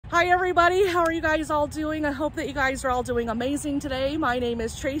Hi everybody, how are you guys all doing? I hope that you guys are all doing amazing today. My name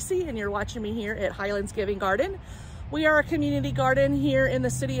is TracEy and you're watching me here at Highlands Giving Garden. We are a community garden here in the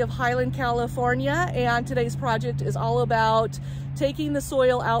city of Highland, California, and today's project is all about taking the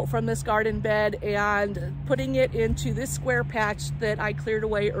soil out from this garden bed and putting it into this square patch that I cleared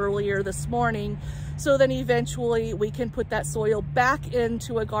away earlier this morning, so then eventually we can put that soil back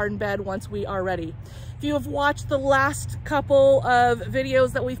into a garden bed once we are ready. If you have watched the last couple of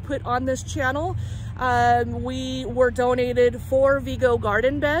videos that we've put on this channel, we were donated 4 Vego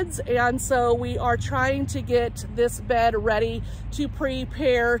garden beds, and so we are trying to get this bed ready to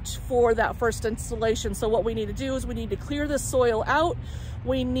prepare for that first installation. So what we need to do is we need to clear the soil out.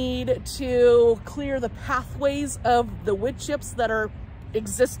 We need to clear the pathways of the wood chips that are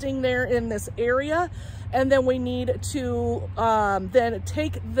existing there in this area, and then we need to then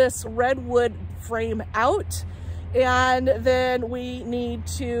take this redwood frame out, and then we need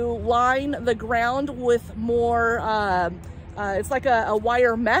to line the ground with more it's like a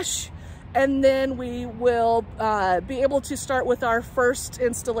wire mesh, and then we will be able to start with our first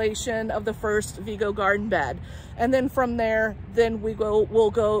installation of the first Vego garden bed. And then from there, then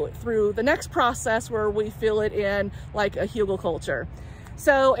we'll go through the next process where we fill it in like a hugelkultur.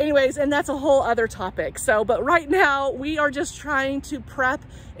 So anyways, and that's a whole other topic. But right now we are just trying to prep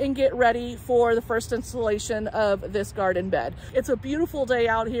and get ready for the first installation of this garden bed. It's a beautiful day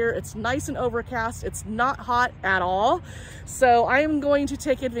out here. It's nice and overcast. It's not hot at all. So I am going to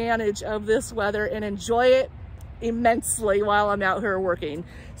take advantage of this weather and enjoy it immensely while I'm out here working.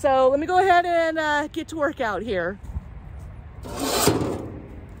 So let me go ahead and get to work out here.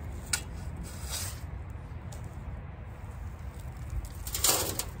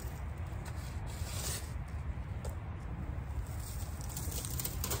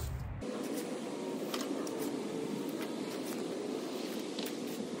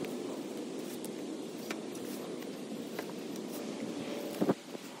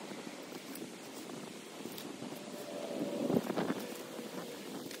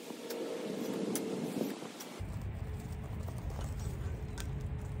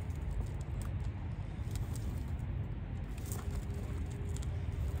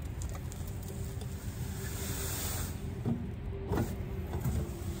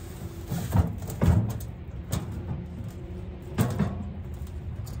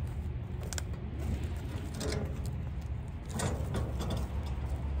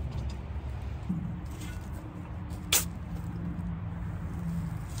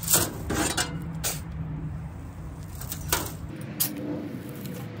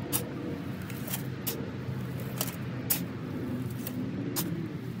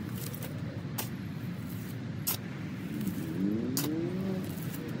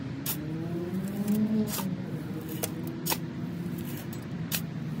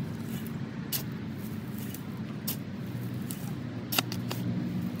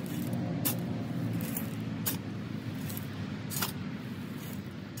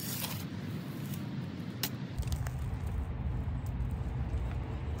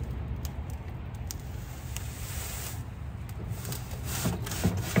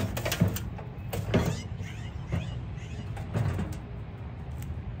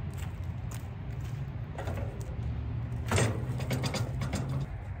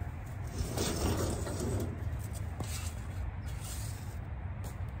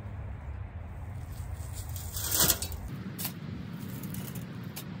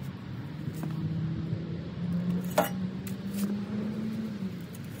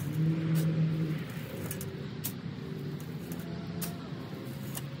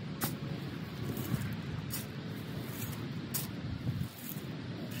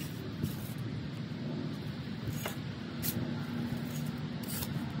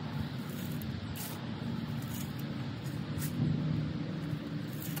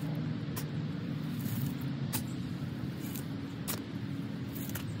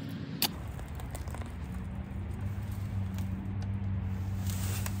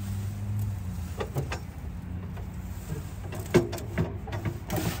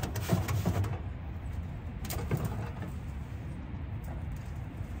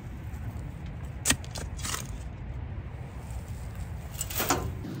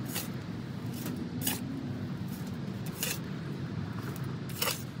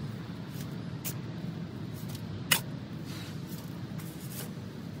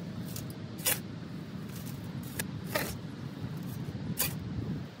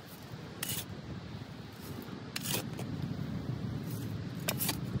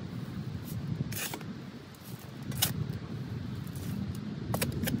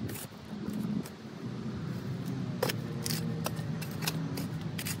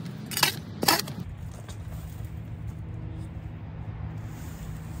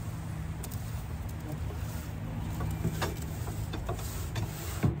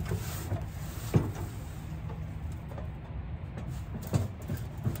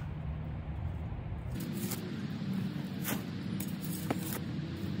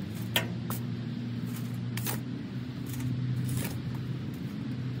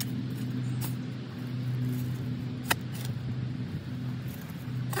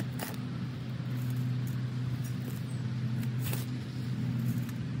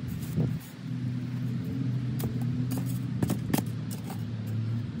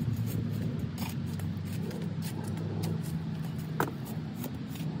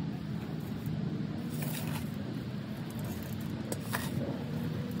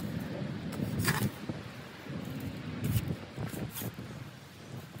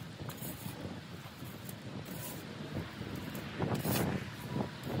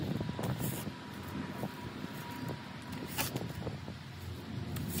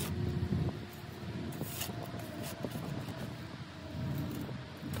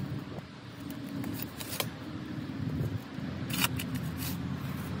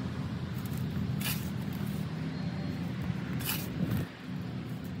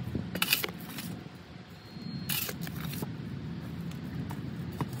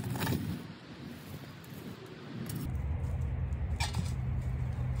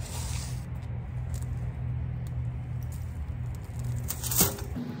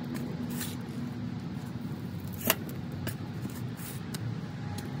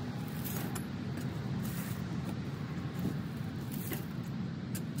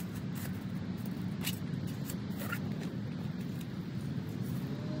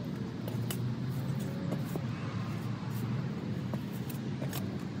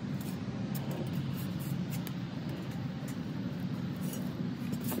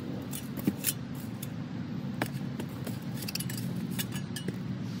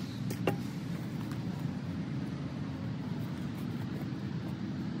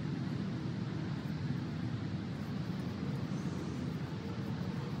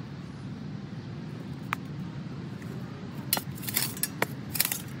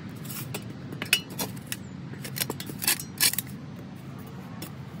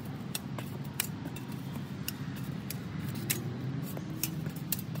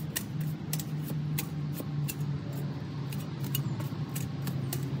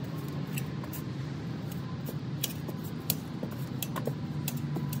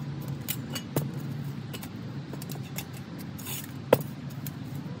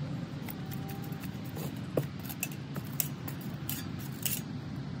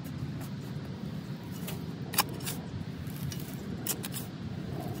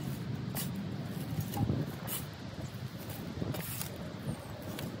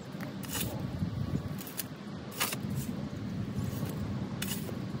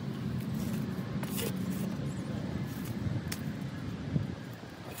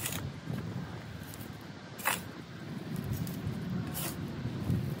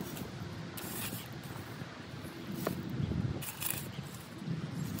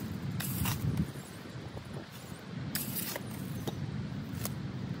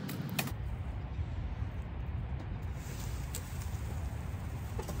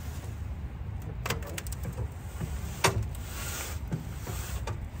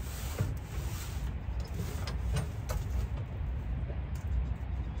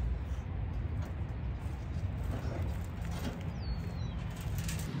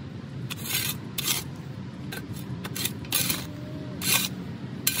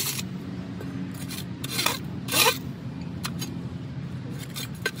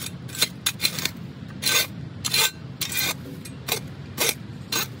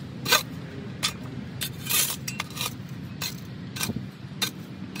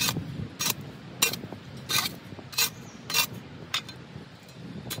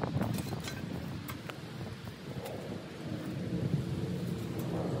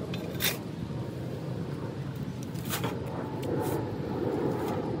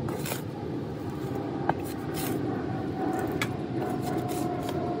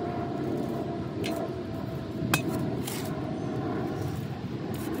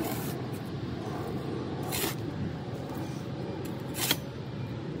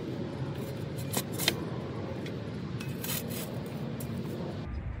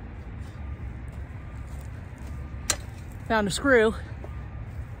 Found a screw.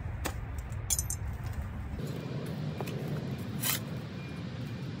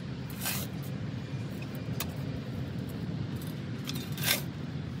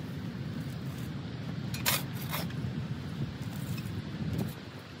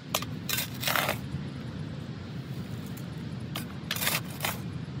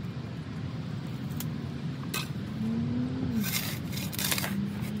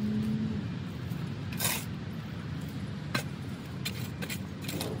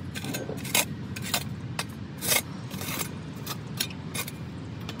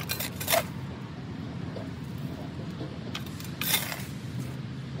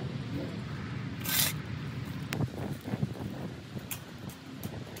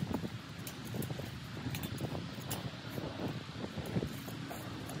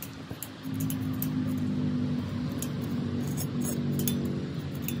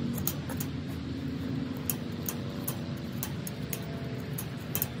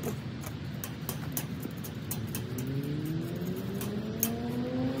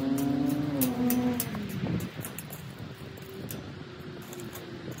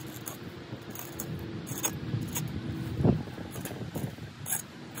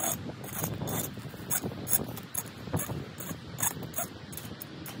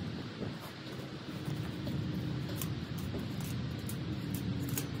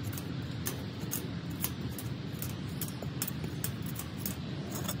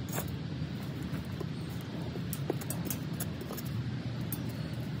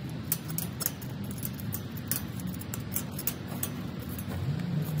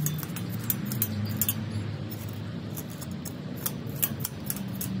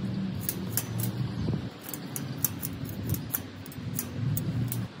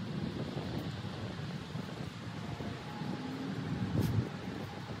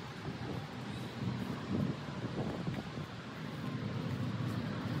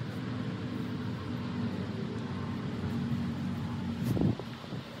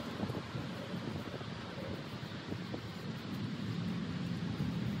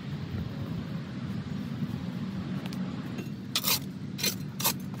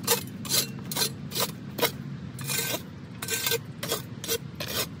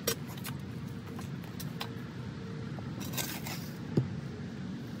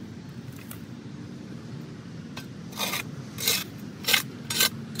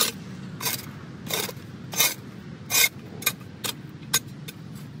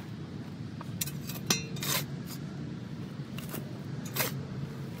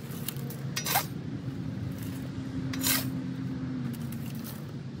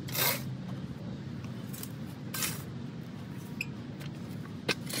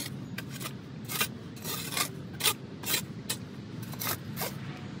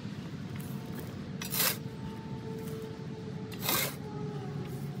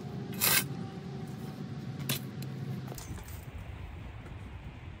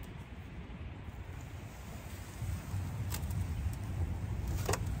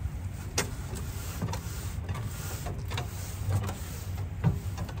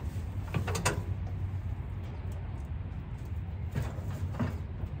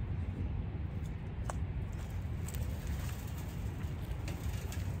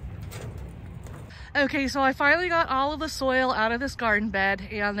 Okay, so I finally got all of the soil out of this garden bed,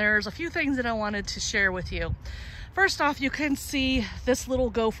 and there's a few things that I wanted to share with you. First off, you can see this little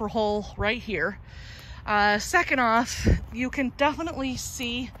gopher hole right here. Second off, you can definitely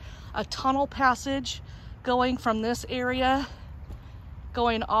see a tunnel passage going from this area,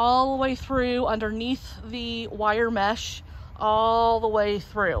 going all the way through underneath the wire mesh, all the way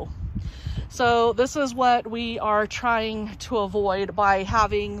through. So this is what we are trying to avoid by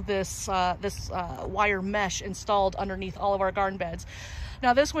having this wire mesh installed underneath all of our garden beds.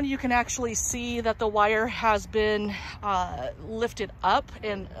 Now this one, you can actually see that the wire has been lifted up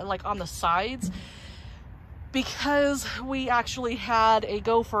and like on the sides, because we actually had a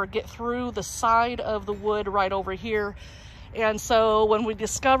gopher get through the side of the wood right over here. And so when we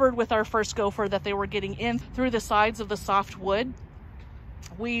discovered with our first gopher that they were getting in through the sides of the soft wood,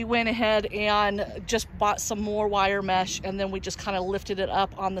 we went ahead and just bought some more wire mesh, and then we just kind of lifted it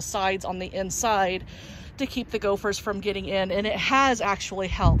up on the sides on the inside to keep the gophers from getting in, and it has actually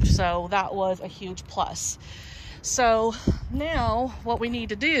helped. So that was a huge plus. So now what we need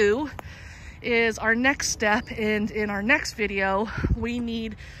to do is our next step, and in our next video we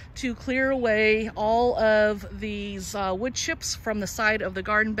need to clear away all of these wood chips from the side of the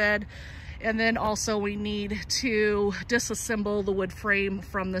garden bed And then also we need to disassemble the wood frame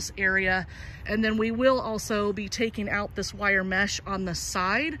from this area. And then we will also be taking out this wire mesh on the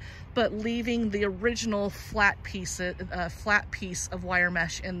side, but leaving the original flat piece of wire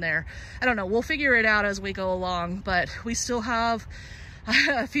mesh in there. I don't know, we'll figure it out as we go along, but we still have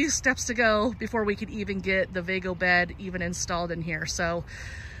a few steps to go before we could even get the Vego bed even installed in here. So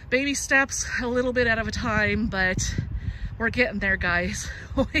baby steps, a little bit at a time, but we're getting there, guys.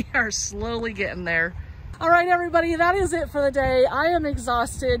 We are slowly getting there. All right, everybody, that is it for the day. I am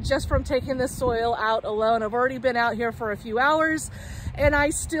exhausted just from taking this soil out alone. I've already been out here for a few hours and I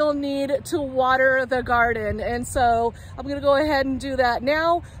still need to water the garden. And so I'm gonna go ahead and do that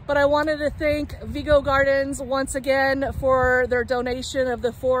now. But I wanted to thank Vego Gardens once again for their donation of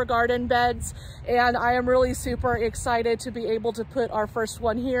the 4 garden beds. And I am really super excited to be able to put our first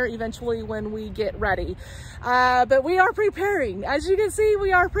one here eventually when we get ready. But we are preparing. As you can see,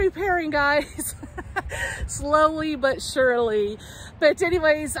 we are preparing, guys. Slowly but surely. But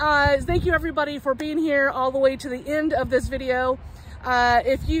anyways, thank you everybody for being here all the way to the end of this video.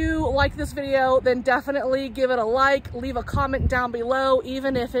 If you like this video, then definitely give it a like, leave a comment down below,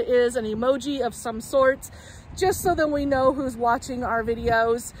 even if it is an emoji of some sort, just so that we know who's watching our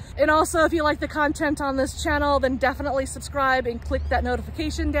videos. And also, if you like the content on this channel, then definitely subscribe and click that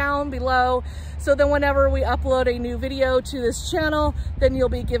notification down below, so then whenever we upload a new video to this channel, then you'll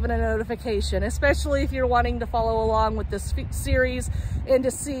be given a notification, especially if you're wanting to follow along with this series and to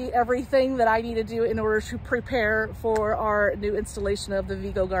see everything that I need to do in order to prepare for our new installation of the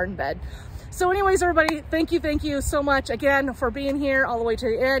Vego garden bed. So anyways, everybody, thank you so much again for being here all the way to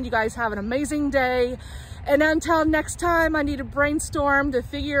the end. You guys have an amazing day. And until next time, I need to brainstorm to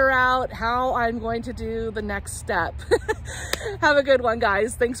figure out how I'm going to do the next step. Have a good one,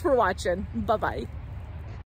 guys. Thanks for watching. Bye-bye.